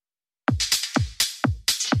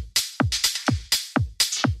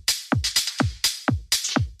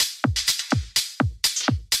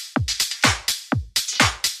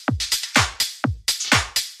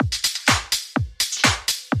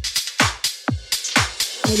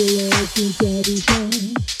I get lost inside these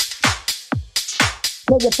songs.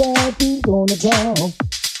 Cause I find peace on the ground.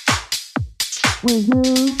 With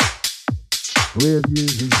you, with you,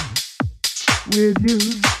 with you,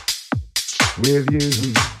 with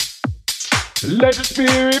you. Let the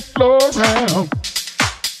spirit flow around.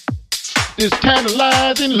 This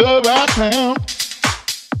tantalizing love I found.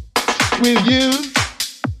 With you,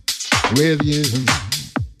 with you,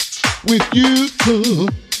 with you,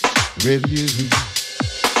 with you.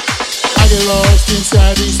 I get lost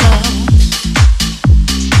inside these sounds.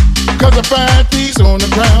 Cause I find peace on the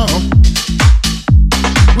ground.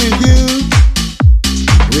 With you,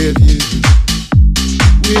 with you,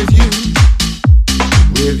 with you,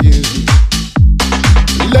 with you.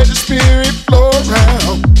 Let the spirit flow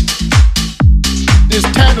around. This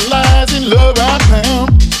tantalizing love I found.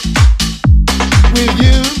 With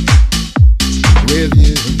you, with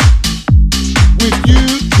you, with you,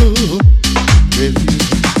 with you.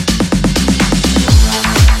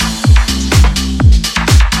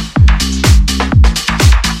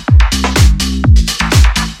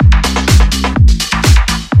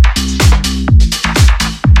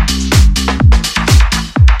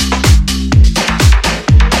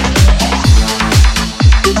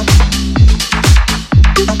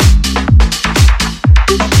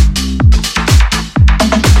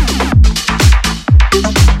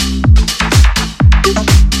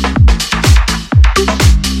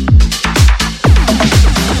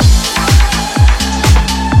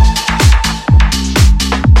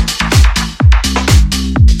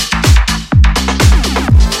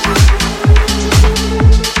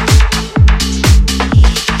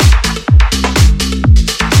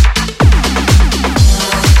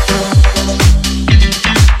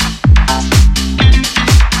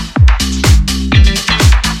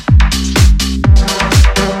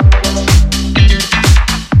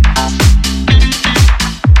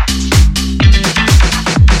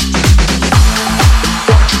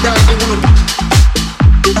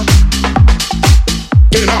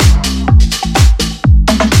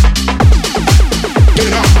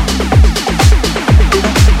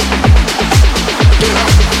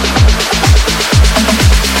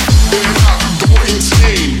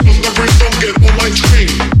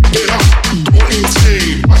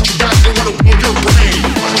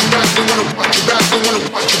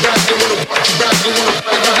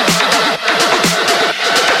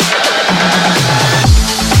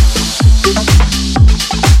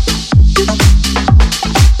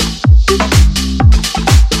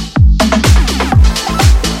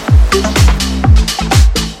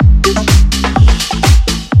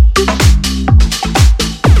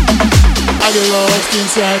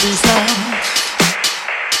 Inside these sounds.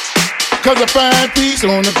 Cause I find peace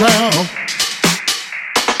on the ground.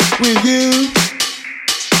 With you,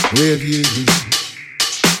 with you,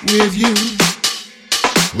 with you,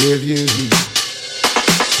 with you.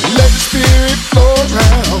 Let the spirit flow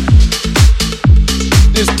around.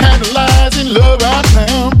 This tantalizing love I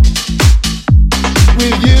found.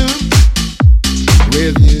 With you,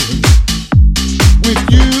 with you, with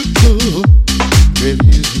you, with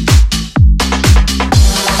you.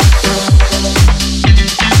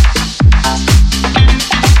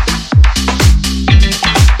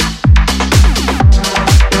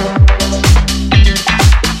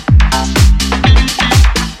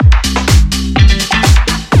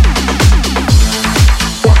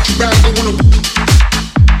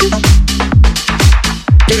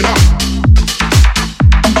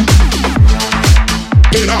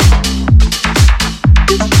 Get up.